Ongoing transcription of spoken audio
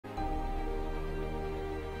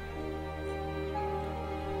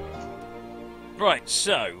Right,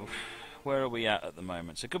 so where are we at the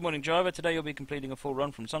moment? So good morning, driver. Today you'll be completing a full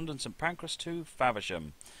run from Sunderland St Pancras to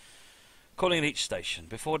Faversham, calling at each station.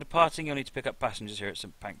 Before departing, you'll need to pick up passengers here at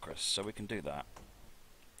St Pancras, so we can do that.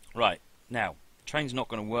 Right, now, the train's not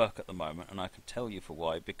going to work at the moment, and I can tell you for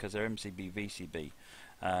why, because their MCB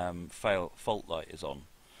VCB fault light is on,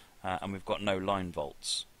 and we've got no line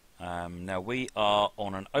volts. Now we are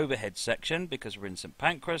on an overhead section because we're in St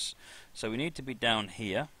Pancras, so we need to be down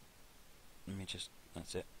here. Let me just,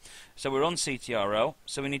 that's it. So we're on CTRL,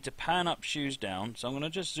 so we need to pan up, shoes down. So I'm going to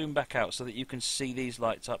just zoom back out so that you can see these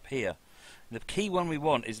lights up here. The key one we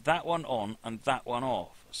want is that one on and that one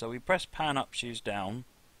off. So we press pan up, shoes down.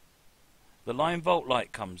 The line volt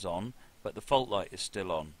light comes on, but the fault light is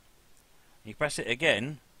still on. You press it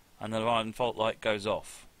again, and the line fault light goes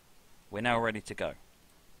off. We're now ready to go.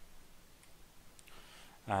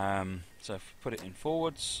 So if we put it in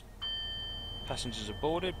forwards, passengers are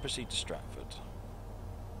boarded, proceed to Stratford.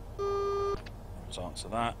 Let's answer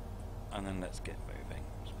that, and then let's get moving.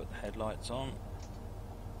 Let's put the headlights on,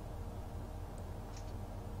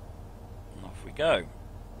 and off we go.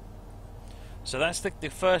 So that's the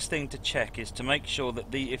first thing to check, is to make sure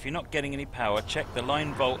that if you're not getting any power, check the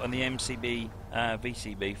line volt and the MCB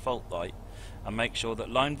VCB fault light, and make sure that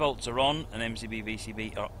line volts are on and MCB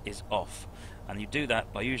VCB is off. And you do that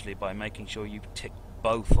usually by making sure you tick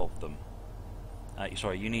both of them.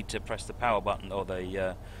 Sorry, you need to press the power button or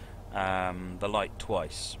the light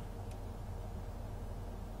twice.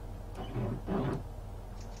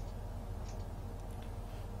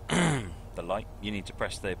 The light, you need to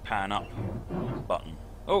press the pan up button.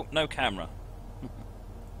 Oh, no camera.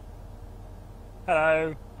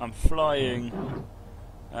 Hello, I'm flying.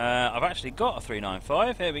 I've actually got a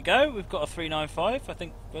 395. Here we go. We've got a 395. I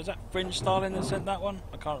think, was that Fringe Starling that sent that one?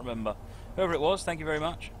 I can't remember. Whoever it was, thank you very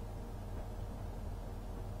much.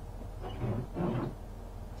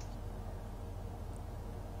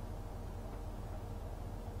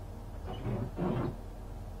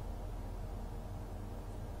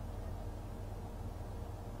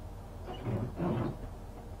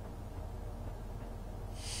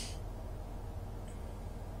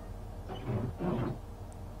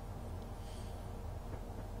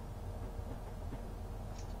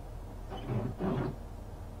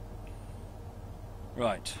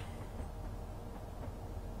 Right.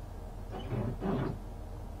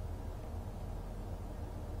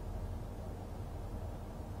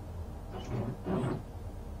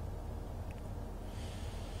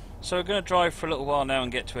 So we're going to drive for a little while now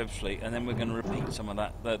and get to Ebbsfleet, and then we're going to repeat some of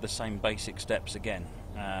that, the same basic steps again.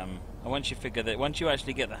 And once you figure that, once you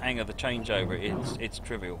actually get the hang of the changeover, it's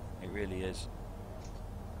trivial. It really is.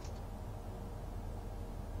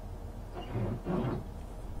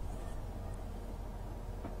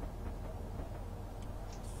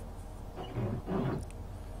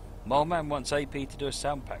 Moleman wants AP to do a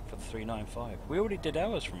sound pack for the 395. We already did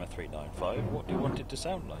ours from a 395. What do you want it to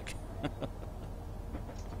sound like?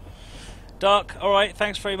 Dark, alright,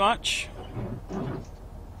 thanks very much.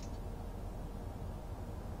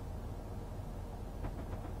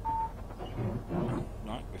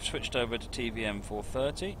 Right, we've switched over to TVM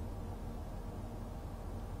 430.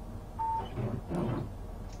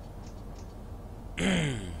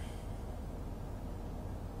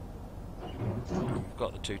 We've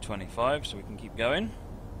got the 225, so we can keep going.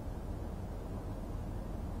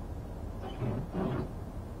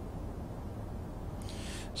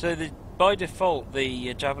 So by default,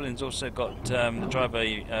 the Javelin's also got the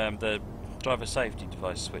driver safety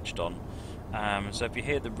device switched on. So if you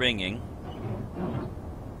hear the ringing,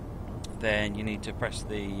 then you need to press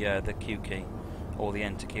the Q key or the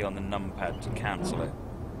Enter key on the numpad to cancel it.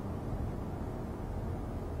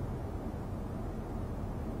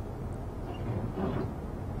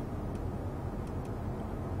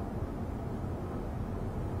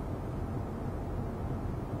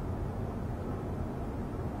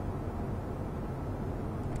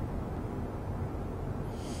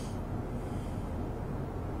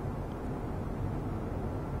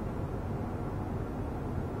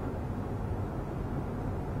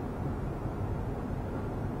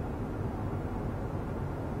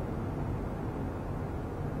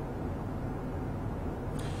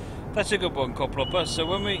 That's a good one, Coplopper. So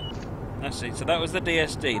when we... Let's see, so that was the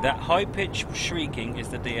DSD. That high-pitched shrieking is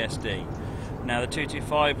the DSD. Now the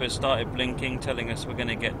 225 has started blinking, telling us we're going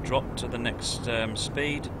to get dropped to the next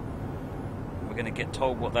speed. We're going to get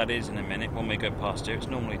told what that is in a minute when we go past here. It's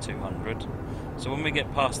normally 200. So when we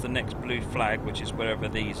get past the next blue flag, which is wherever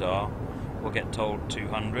these are, we'll get told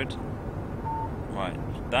 200.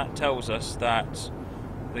 Right, that tells us that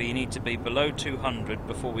we need to be below 200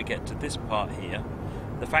 before we get to this part here.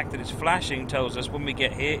 The fact that it's flashing tells us when we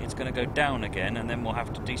get here it's going to go down again, and then we'll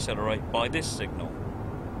have to decelerate by this signal.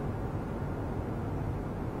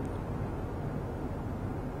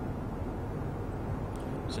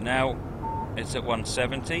 So now it's at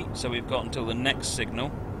 170, so we've got until the next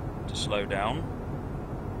signal to slow down.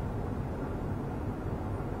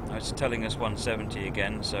 Now it's telling us 170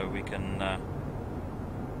 again, so we can...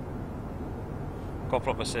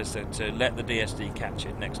 Copropper says that to let the DSD catch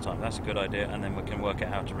it next time. That's a good idea, and then we can work out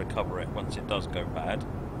how to recover it once it does go bad.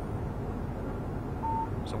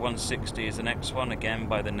 So 160 is the next one, again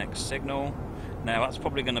by the next signal. Now that's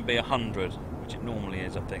probably going to be 100, which it normally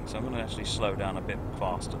is, I think. So I'm going to actually slow down a bit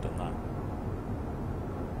faster than that.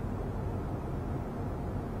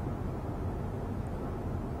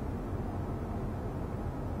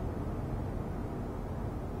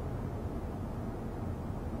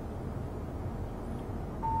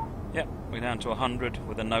 Yep, we're down to 100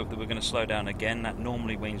 with a note that we're going to slow down again. That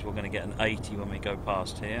normally means we're going to get an 80 when we go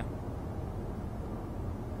past here.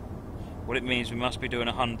 What it means, we must be doing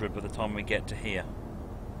 100 by the time we get to here.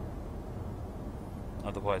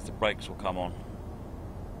 Otherwise the brakes will come on.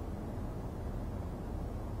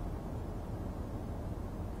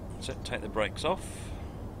 So take the brakes off.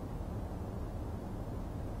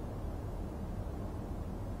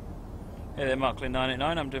 Hey there,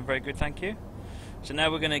 Marklin989, I'm doing very good, thank you. So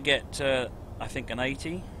now we're going to get, I think, an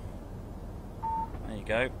 80. There you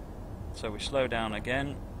go. So we slow down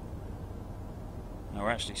again. Now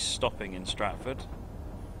we're actually stopping in Stratford.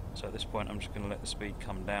 So at this point I'm just going to let the speed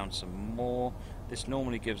come down some more. This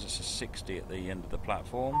normally gives us a 60 at the end of the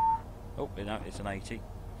platform. Oh, no, it's an 80.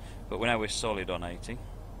 But now we're solid on 80.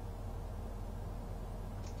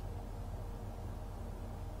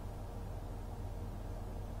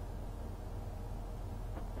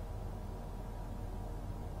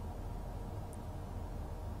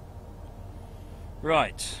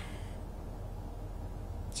 Right,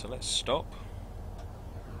 so let's stop.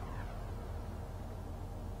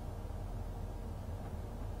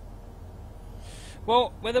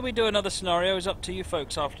 Well, whether we do another scenario is up to you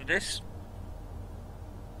folks after this.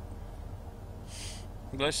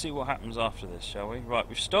 Let's see what happens after this, shall we? Right,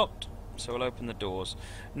 we've stopped, so we'll open the doors.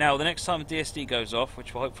 Now, the next time the DSD goes off,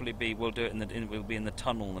 which will hopefully be, we'll do it we'll be in the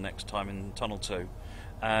tunnel the next time, in tunnel 2.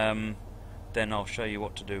 Then I'll show you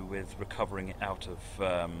what to do with recovering it out of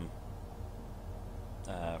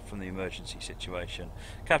from the emergency situation.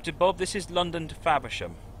 Captain Bob, this is London to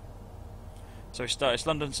Faversham. So it's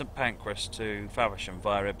London St Pancras to Faversham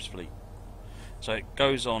via Ebbsfleet. So it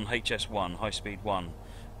goes on HS1, High Speed 1,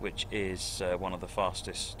 which is one of the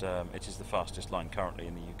fastest. It is the fastest line currently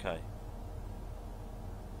in the UK.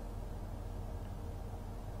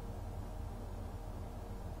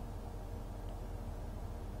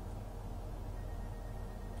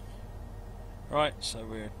 Right, so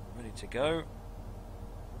we're ready to go.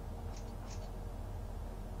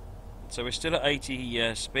 So we're still at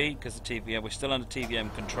 80 speed because the TVM, we're still under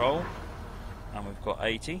TVM control, and we've got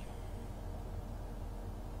 80.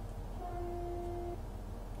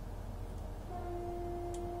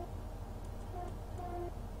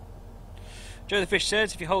 Joe the Fish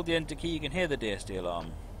says if you hold the enter key you can hear the DSD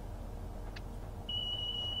alarm.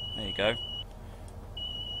 There you go.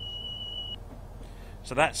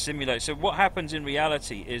 So that simulates. So what happens in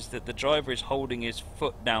reality is that the driver is holding his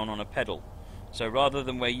foot down on a pedal. So rather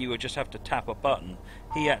than where you would just have to tap a button,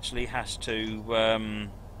 he actually has to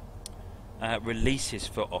release his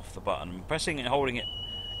foot off the button. Pressing and holding it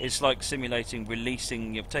is like simulating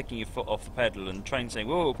releasing, you're taking your foot off the pedal, and train saying,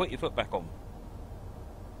 "Whoa, put your foot back on."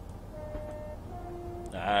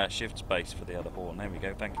 Shift space for the other horn. There we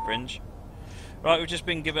go. Thank you, Fringe. Right, we've just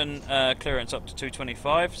been given clearance up to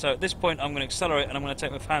 225. So at this point, I'm going to accelerate and I'm going to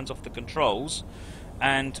take my hands off the controls,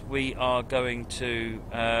 and we are going to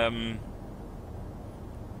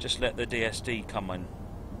just let the DSD come in.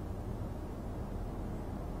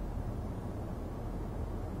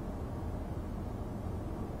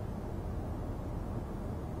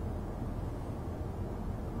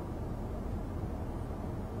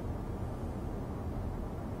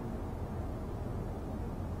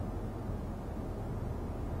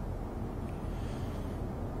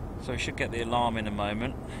 So we should get the alarm in a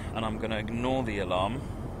moment, and I'm going to ignore the alarm.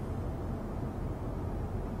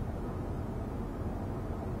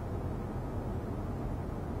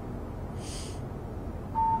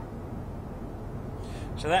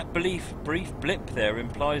 So that brief blip there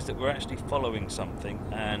implies that we're actually following something,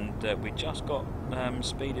 and we just got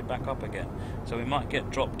speeded back up again. So we might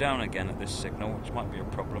get dropped down again at this signal, which might be a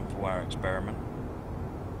problem for our experiment.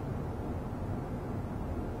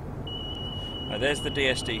 There's the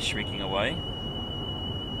DSD shrieking away.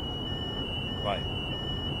 Right,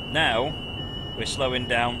 Now we're slowing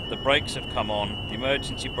down, the brakes have come on, the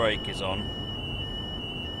emergency brake is on.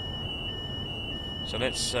 So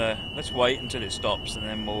let's wait until it stops and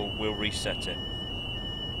then we'll reset it.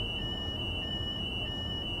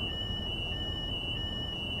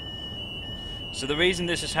 So the reason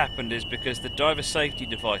this has happened is because the driver safety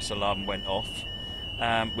device alarm went off,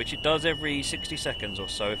 which it does every 60 seconds or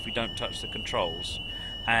so if we don't touch the controls.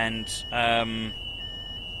 And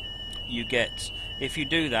if you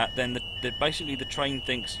do that, then basically the train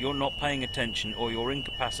thinks you're not paying attention, or you're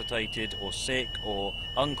incapacitated or sick or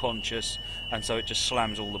unconscious, and so it just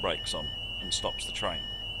slams all the brakes on and stops the train.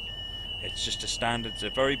 It's just a standard, it's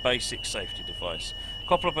a very basic safety device.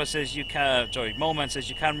 Coploper says you can, Moleman says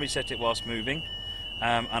you can reset it whilst moving,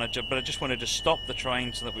 but I just wanted to stop the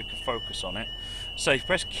train so that we could focus on it. So if you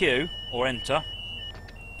press Q or Enter,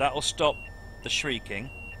 that will stop the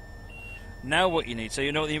shrieking. Now what you need, so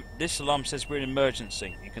you know this alarm says we're in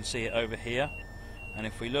emergency. You can see it over here, and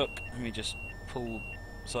if we look, let me just pull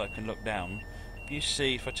so I can look down.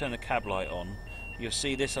 If I turn the cab light on, you'll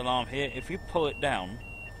see this alarm here. If you pull it down,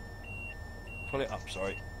 pull it up,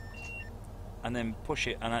 sorry, and then push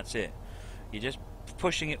it, and that's it. You're just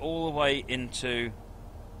pushing it all the way into,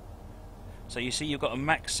 so you see you've got a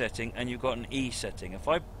max setting and you've got an E setting. If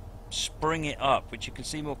I spring it up, which you can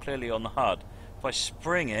see more clearly on the HUD, if I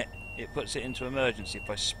spring it, it puts it into emergency. If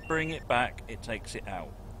I spring it back, it takes it out.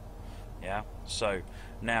 Yeah, so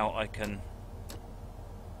now I can,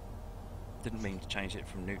 didn't mean to change it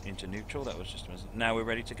from into neutral, that was just, now we're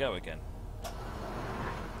ready to go again.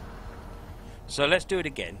 So let's do it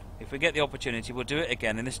again. If we get the opportunity, we'll do it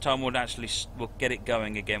again, and this time we'll get it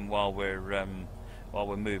going again while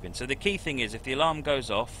we're moving. So the key thing is, if the alarm goes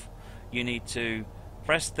off, you need to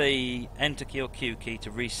press the Enter key or Q key to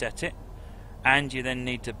reset it, and you then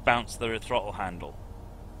need to bounce the throttle handle.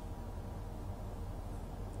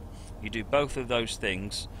 You do both of those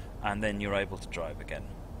things, and then you're able to drive again.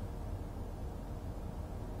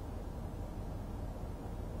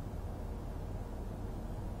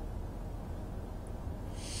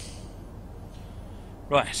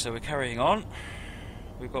 Right, so we're carrying on.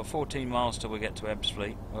 We've got 14 miles till we get to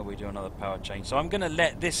Ebbsfleet, where we do another power change. So I'm going to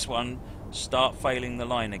let this one start failing the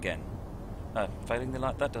line again. Failing the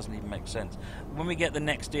line? That doesn't even make sense. When we get the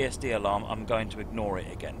next DSD alarm, I'm going to ignore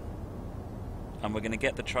it again. And we're going to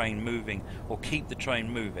get the train moving, or keep the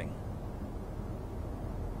train moving.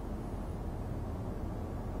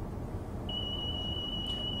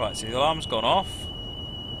 Right, so the alarm's gone off.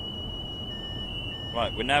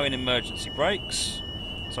 Right, we're now in emergency brakes.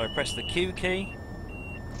 So I press the Q key,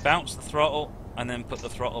 bounce the throttle, and then put the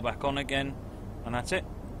throttle back on again, and that's it.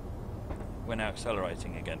 We're now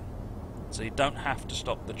accelerating again. So you don't have to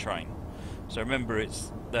stop the train. So remember,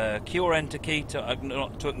 it's the Q or Enter key to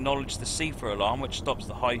acknowledge the CFR alarm, which stops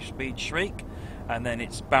the high-speed shriek, and then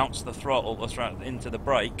it's bounce the throttle into the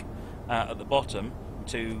brake at the bottom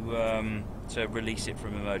to release it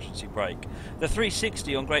from emergency brake. The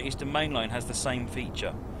 360 on Great Eastern Main Line has the same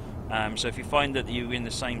feature. So if you find that you're in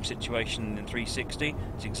the same situation in 360,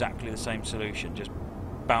 it's exactly the same solution. Just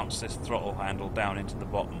bounce this throttle handle down into the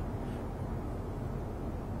bottom.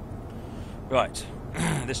 Right,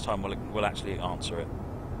 this time we'll actually answer it.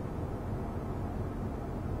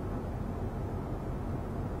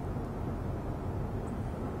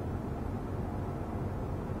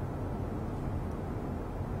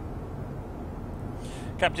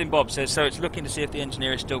 Captain Bob says, so it's looking to see if the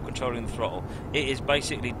engineer is still controlling the throttle. It is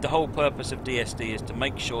basically, the whole purpose of DSD is to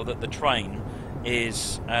make sure that the train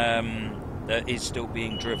is still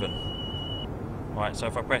being driven. Right, so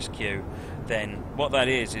if I press Q, then what that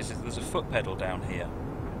is there's a foot pedal down here.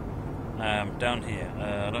 I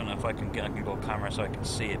don't know if I can go camera so I can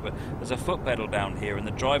see it, but there's a foot pedal down here, and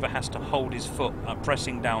the driver has to hold his foot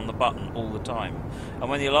pressing down the button all the time. And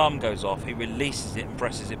when the alarm goes off, he releases it and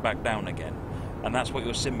presses it back down again. And that's what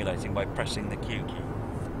you're simulating by pressing the Q key.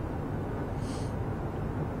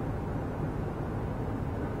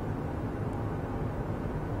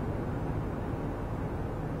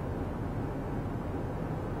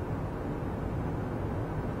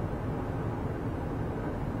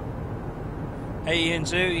 Hey Ian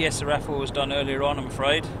Zoo, yes, the raffle was done earlier on, I'm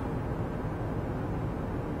afraid.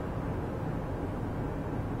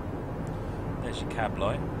 There's your cab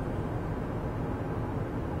light.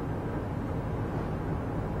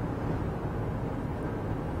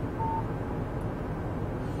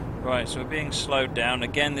 Right, so we're being slowed down.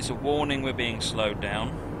 Again, there's a warning we're being slowed down.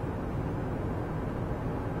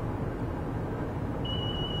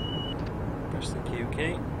 Press the Q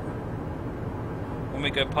key. When we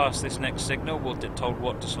go past this next signal, we'll get told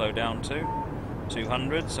what to slow down to.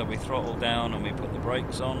 200, so we throttle down and we put the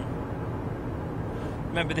brakes on.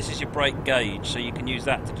 Remember, this is your brake gauge, so you can use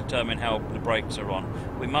that to determine how the brakes are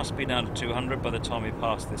on. We must be down to 200 by the time we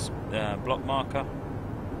pass this block marker.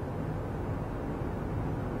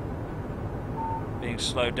 Being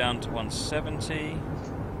slowed down to 170.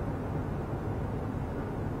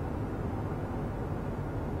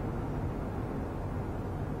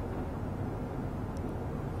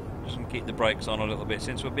 Just going to keep the brakes on a little bit.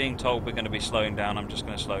 Since we're being told we're going to be slowing down, I'm just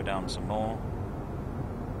going to slow down some more.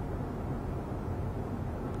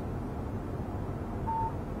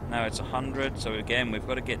 Now it's 100, so again we've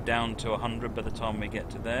got to get down to 100 by the time we get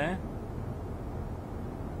to there.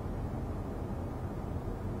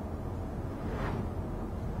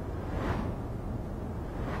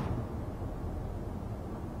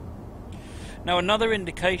 Now another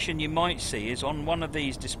indication you might see is on one of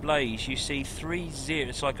these displays you see 3 zeros,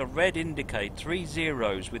 it's like a red indicate, 3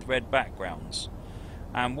 zeros with red backgrounds.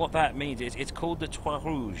 And what that means is it's called the Trois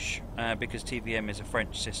Rouge because TVM is a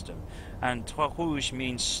French system. And Trois Rouge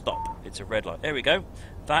means stop. It's a red light. There we go.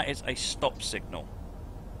 That is a stop signal.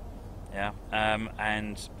 Yeah,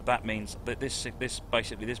 and that means that this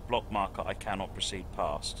block marker I cannot proceed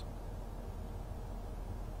past.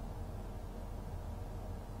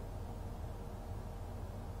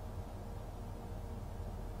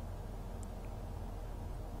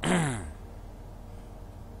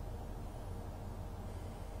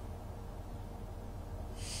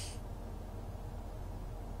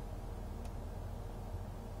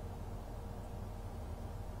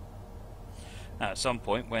 At some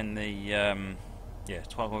point when the, yeah,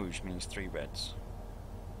 Trois Rouge means 3 reds.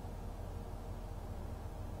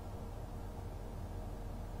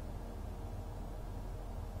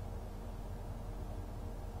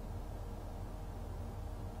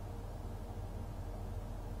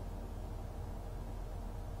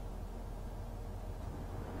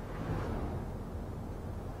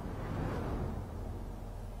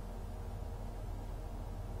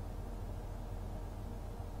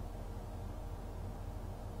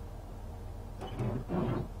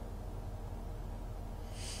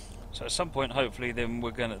 So at some point, hopefully, then we're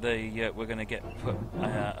gonna get put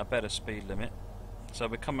a better speed limit. So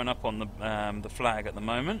we're coming up on the flag at the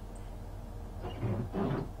moment.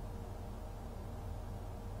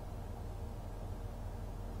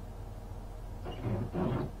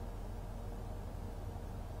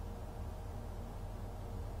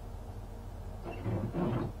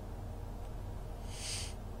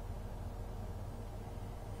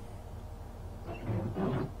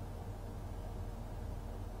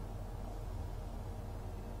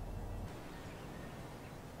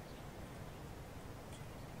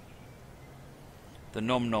 The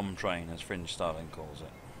Nom Nom train, as Fringe Starling calls it.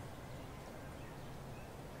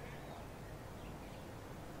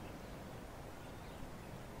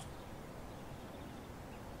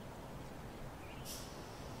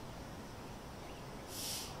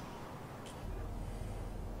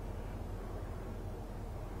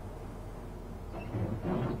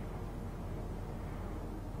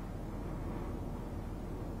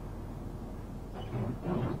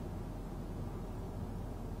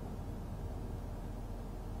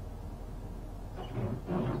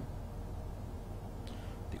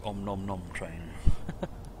 Om Nom Nom train.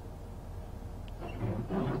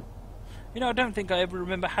 You know, I don't think I ever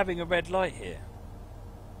remember having a red light here.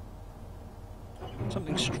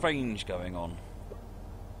 Something strange going on.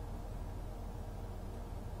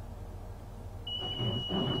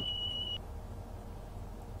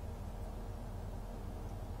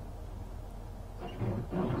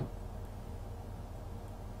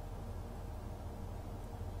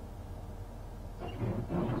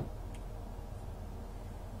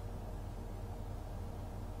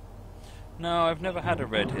 No, I've never had a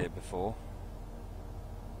red here before.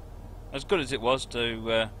 As good as it was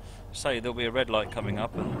to say there'll be a red light coming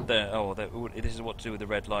up, and this is what to do with the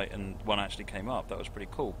red light, and one actually came up. That was pretty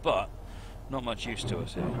cool, but not much use to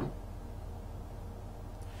us here.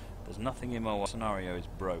 There's nothing in my scenario is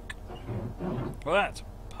broke. Well, that's a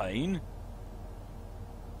pain.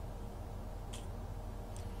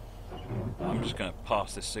 I'm just going to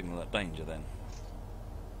pass this signal at danger then.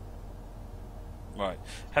 Right,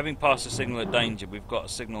 having passed the signal at danger, we've got a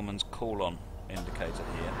signalman's call-on indicator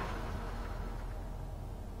here.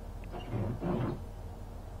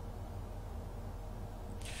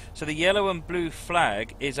 So the yellow and blue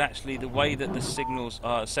flag is actually the way that the signals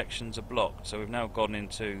sections are blocked. So we've now gone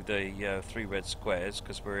into the 3 red squares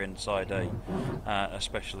because we're inside a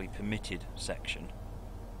specially permitted section.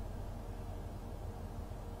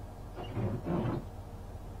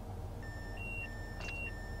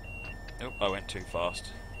 Oh, I went too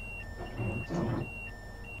fast.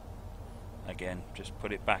 Again, just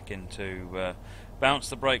put it back into, bounce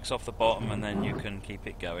the brakes off the bottom and then you can keep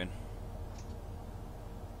it going.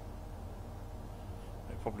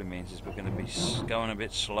 What it probably means is we're going to be going a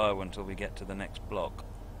bit slow until we get to the next block.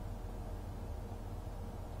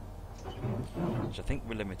 Which I think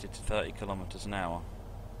we're limited to 30 kilometers an hour.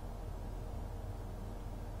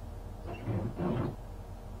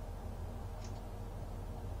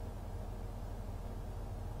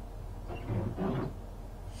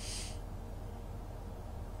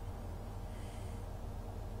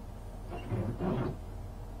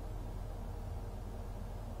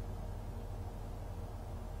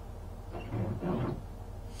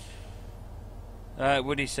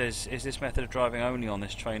 Woody says, is this method of driving only on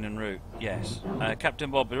this train and route? Yes. Captain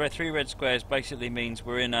Bob, the 3 red squares basically means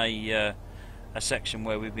we're in a section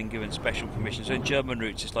where we've been given special permission. So in German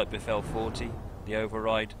routes it's like Befehl 40, the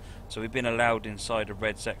override. So we've been allowed inside a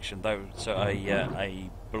red section, though, so a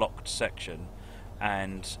blocked section.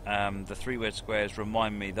 And the 3 red squares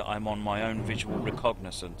remind me that I'm on my own visual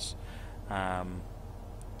recognizance.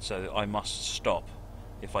 So I must stop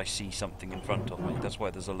if I see something in front of me. That's why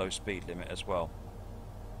there's a low speed limit as well.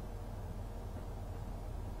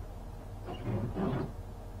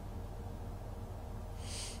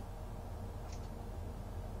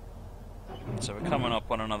 So we're coming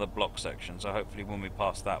up on another block section, so hopefully when we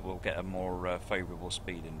pass that we'll get a more favourable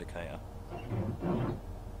speed indicator.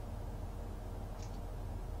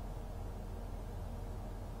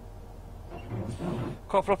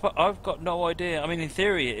 Copper, I've got no idea. I mean, in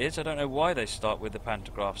theory it is. I don't know why they start with the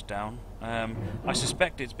pantographs down. I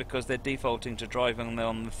suspect it's because they're defaulting to driving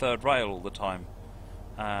on the third rail all the time.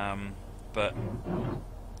 But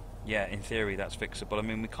yeah, in theory that's fixable. I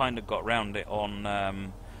mean, we kind of got round it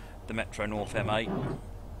on the Metro North M8,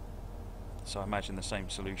 so I imagine the same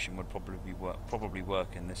solution would probably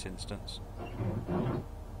work in this instance.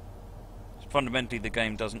 Fundamentally, the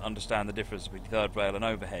game doesn't understand the difference between third rail and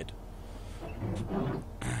overhead,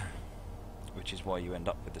 which is why you end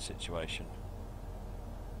up with the situation.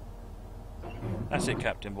 That's it,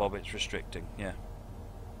 Captain Bob, it's restricting, yeah.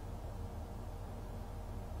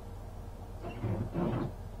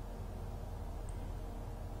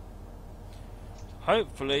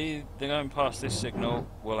 Hopefully, the going past this signal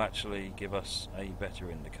will actually give us a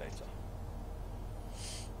better indicator.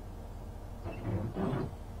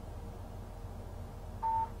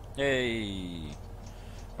 Hey!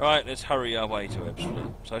 Right, let's hurry our way to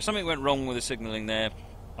Ebbsfleet. So something went wrong with the signalling there.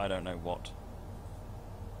 I don't know what.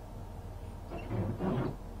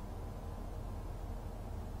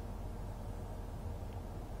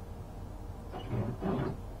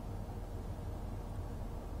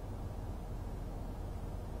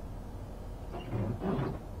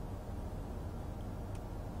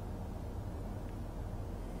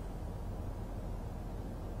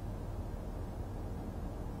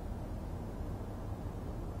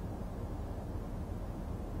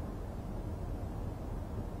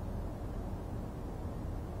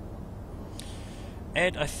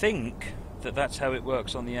 Ed, I think that's how it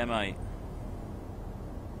works on the M8.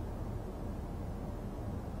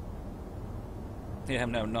 Yeah,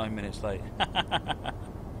 I'm now 9 minutes late.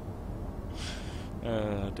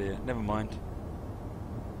 Oh dear, never mind.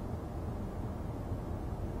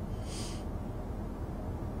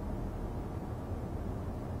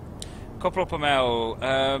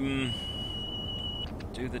 Copropamal,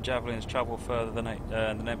 do the Javelins travel further than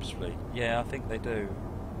Ebbsfleet? Yeah, I think they do.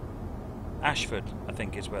 Ashford, I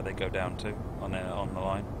think, is where they go down to on the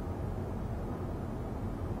line.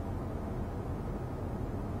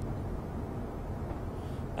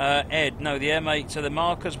 Ed, no, the M8, so the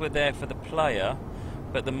markers were there for the player,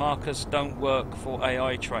 but the markers don't work for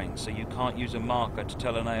AI trains, so you can't use a marker to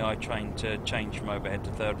tell an AI train to change from overhead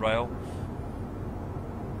to third rail.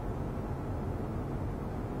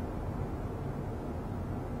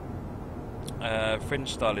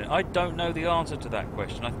 Fringe styling. I don't know the answer to that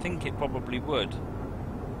question. I think it probably would.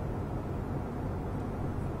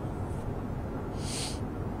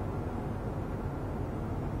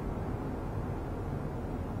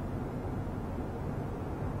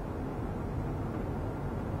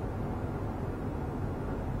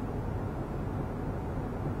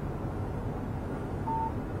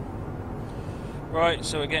 Right,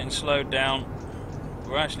 so we're getting slowed down.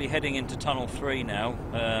 We're actually heading into Tunnel 3 now.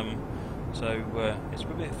 So it's a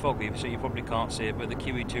bit foggy, so you probably can't see it, but the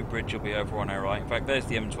QE2 bridge will be over on our right. In fact, there's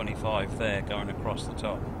the M25 there going across the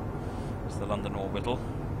top. It's the London Orbital.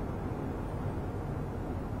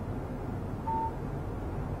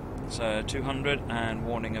 So 200 and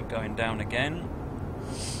warning of going down again.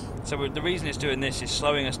 So the reason it's doing this is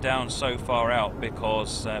slowing us down so far out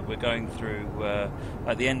because we're going through,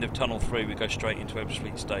 at the end of Tunnel 3 we go straight into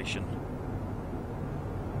Ebbsfleet Station.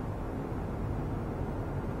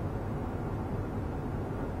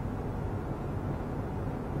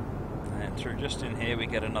 And through just in here we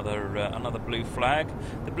get another blue flag.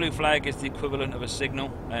 The blue flag is the equivalent of a signal,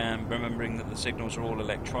 remembering that the signals are all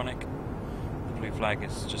electronic. The blue flag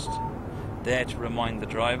is just there to remind the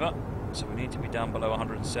driver. So we need to be down below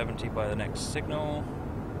 170 by the next signal.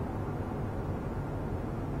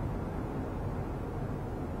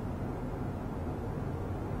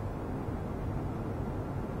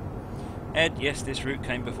 Ed, yes, this route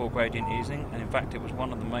came before gradient easing, and in fact it was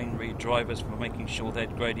one of the main drivers for making sure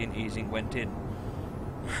that gradient easing went in.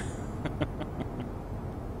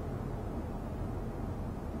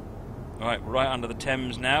 Alright, we're right under the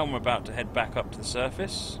Thames now, and we're about to head back up to the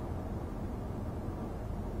surface.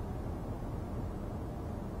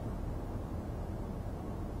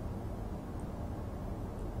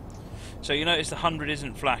 So you notice the 100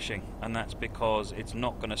 isn't flashing, and that's because it's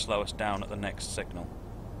not going to slow us down at the next signal.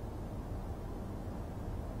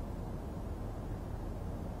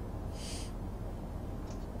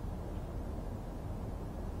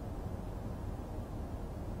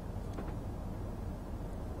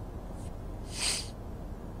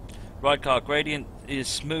 Ride car gradient is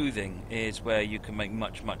smoothing, is where you can make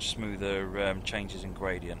much smoother changes in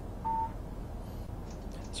gradient.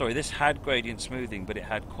 Sorry, this had gradient smoothing, but it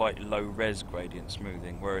had quite low res gradient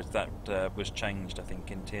smoothing, whereas that was changed, I think,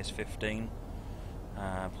 in TS 15,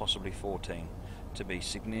 possibly 14, to be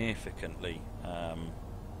significantly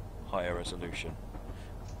higher resolution.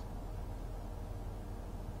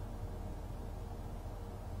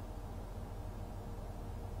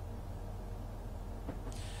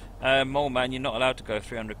 Mole Man, you're not allowed to go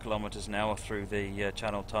 300 kilometers an hour through the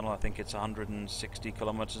Channel Tunnel. I think it's 160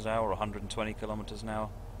 kilometers an hour or 120 kilometers an hour.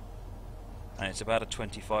 And it's about a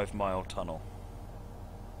 25-mile tunnel.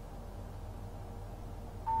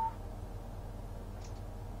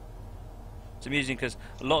 It's amusing because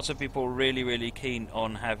lots of people are really keen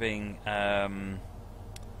on having on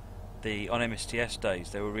MSTS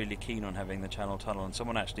days, they were really keen on having the Channel Tunnel, and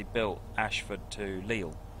someone actually built Ashford to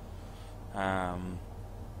Lille.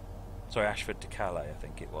 Sorry, Ashford to Calais, I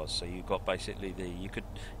think it was. So you got basically you could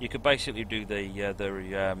basically do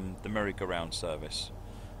the merry-go-round service,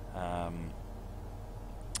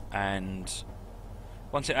 and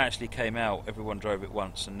once it actually came out, everyone drove it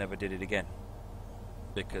once and never did it again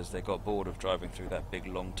because they got bored of driving through that big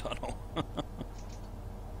long tunnel.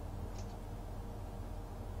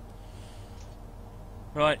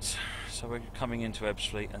 Right, so we're coming into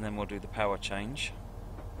Ebbsfleet, and then we'll do the power change.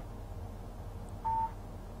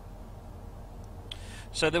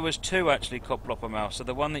 So there was two actually Koplopper mouse. So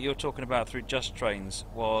the one that you're talking about through Just Trains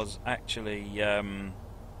was actually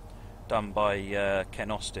done by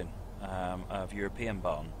Ken Austin of European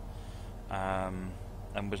Barn,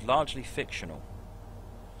 and was largely fictional.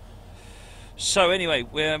 So anyway,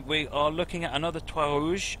 we are looking at another Trois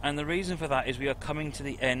Rouges, and the reason for that is we are coming to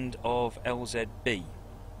the end of LZB.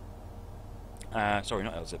 Sorry,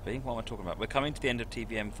 not LZB, what am I talking about? We're coming to the end of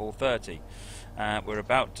TVM 430. We're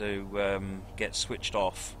about to get switched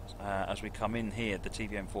off. As we come in here, the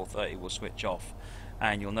TVM 430 will switch off,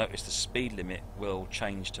 and you'll notice the speed limit will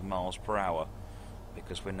change to miles per hour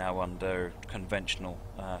because we're now under conventional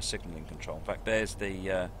signalling control. In fact, there's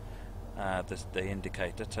the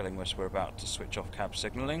indicator telling us we're about to switch off cab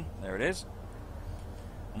signalling. There it is.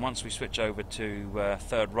 And once we switch over to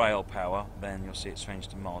third rail power, then you'll see it's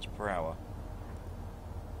changed to miles per hour.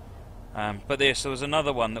 But there was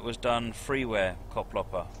another one that was done freeware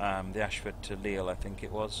Koplopper, the Ashford to Lille, I think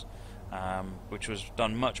it was, which was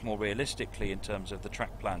done much more realistically in terms of the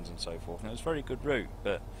track plans and so forth. And it was a very good route,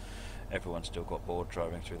 but everyone still got bored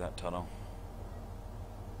driving through that tunnel.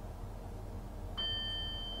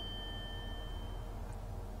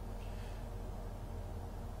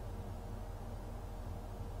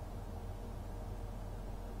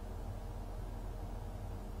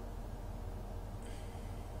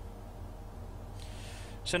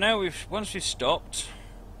 So now once we've stopped,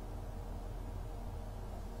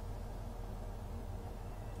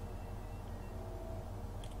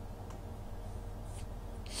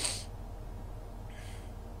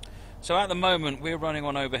 so at the moment we're running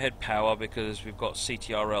on overhead power because we've got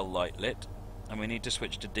CTRL light lit, and we need to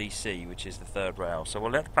switch to DC, which is the third rail. So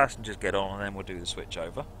we'll let the passengers get on, and then we'll do the switch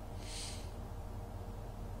over.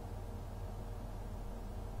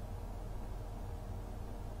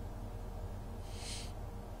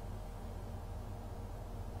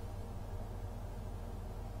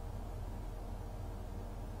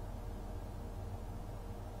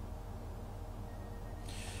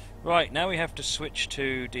 Right, now we have to switch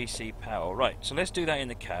to DC power. Right, so let's do that in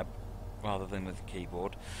the cab rather than with the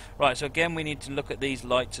keyboard. Right, so again we need to look at these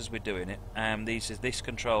lights as we're doing it. These is this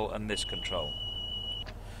control and this control.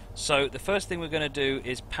 So the first thing we're going to do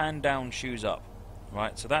is pan down, shoes up.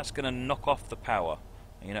 Right, so that's going to knock off the power.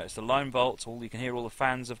 You know, it's the line volts, you can hear all the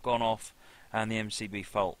fans have gone off and the MCB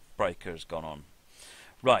fault breaker has gone on.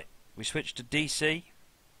 Right, we switch to DC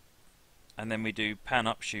and then we do pan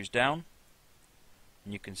up, shoes down.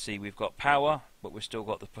 And you can see we've got power, but we've still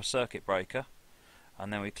got the circuit breaker.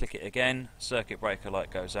 And then we click it again, circuit breaker light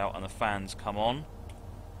goes out and the fans come on.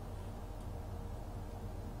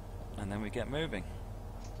 And then we get moving.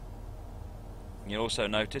 You'll also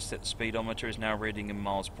notice that the speedometer is now reading in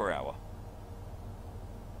miles per hour.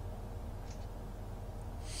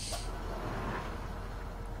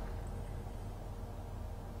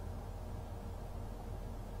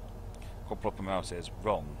 Proper mouse says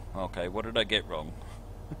wrong. Okay, what did I get wrong?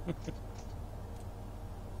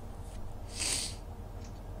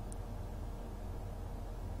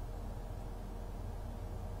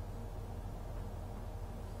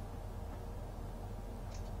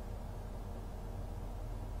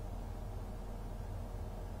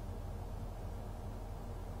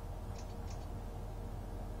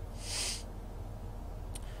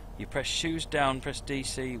 You press shoes down, press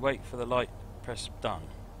DC, wait for the light, press done.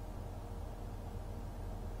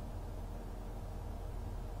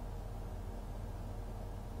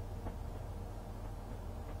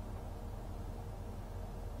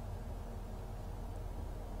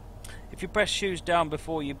 If you press shoes down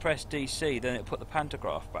before you press DC, then it'll put the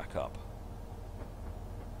pantograph back up.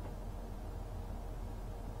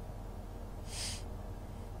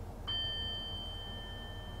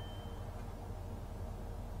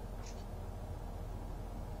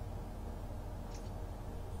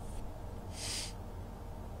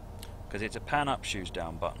 Because it's a pan up, shoes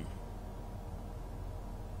down button.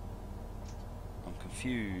 I'm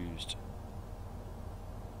confused.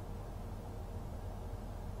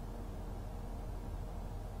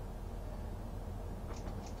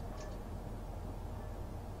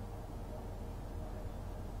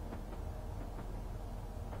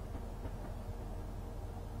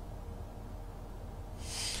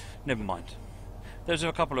 Never mind. There's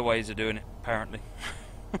a couple of ways of doing it, apparently.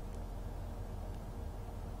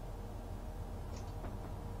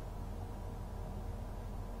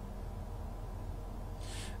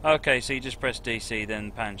 Okay, so you just press DC,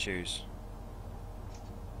 then pan choose.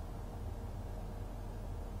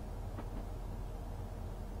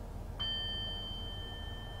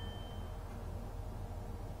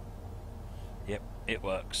 Yep, it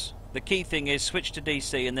works. The key thing is switch to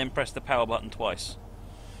DC and then press the power button twice.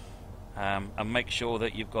 And make sure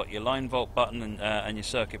that you've got your line volt button and your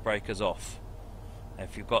circuit breakers off.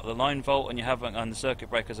 If you've got the line volt and you haven't, and the circuit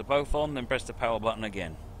breakers are both on, then press the power button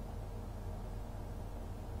again.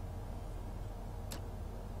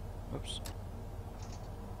 Oops.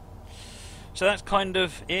 So that's kind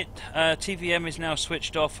of it. TVM is now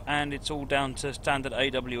switched off and it's all down to standard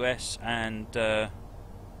AWS, and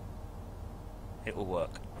it will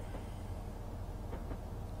work.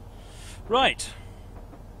 Right.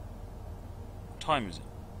 What time is it?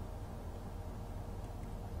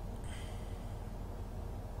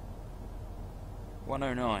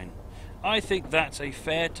 .109. I think that's a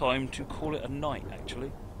fair time to call it a night,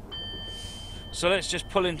 actually. So let's just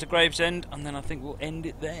pull into Gravesend and then I think we'll end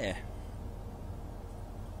it there.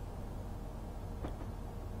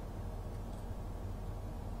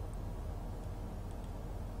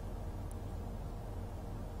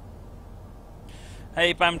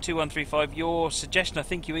 Hey BAM2135, your suggestion, I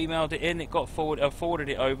think you emailed it in, it got forwarded, I forwarded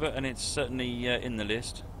it over and it's certainly in the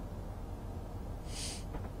list.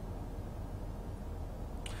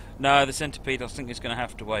 No, the Centipede I think is going to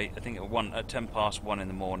have to wait. I think at 10 past 1 in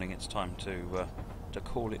the morning it's time to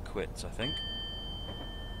call it quits, I think.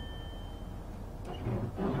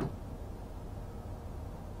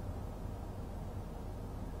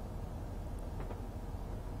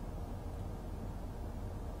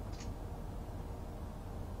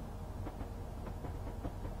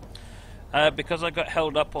 Because I got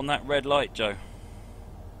held up on that red light, Joe.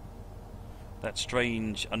 That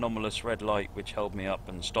strange, anomalous red light which held me up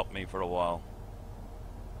and stopped me for a while.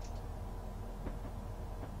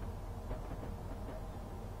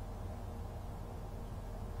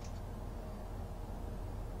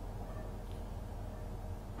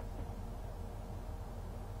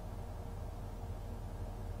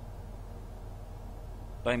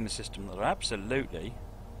 Blame the system, absolutely.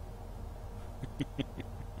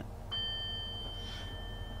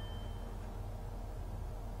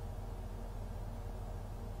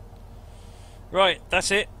 Right,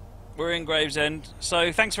 that's it. We're in Gravesend.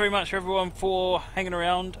 So thanks very much everyone for hanging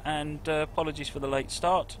around, and apologies for the late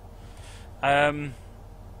start. I'll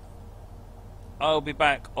be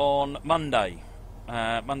back on Monday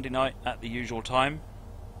night at the usual time.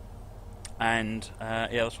 And yeah,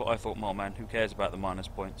 that's what I thought, more man. Who cares about the minus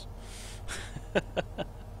points?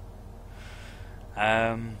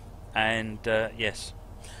 Yes.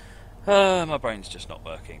 My brain's just not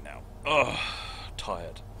working now. Oh,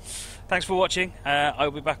 tired. Thanks for watching. I'll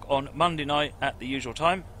be back on Monday night at the usual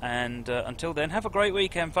time. And until then, have a great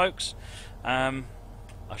weekend, folks. I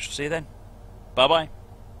shall see you then. Bye-bye.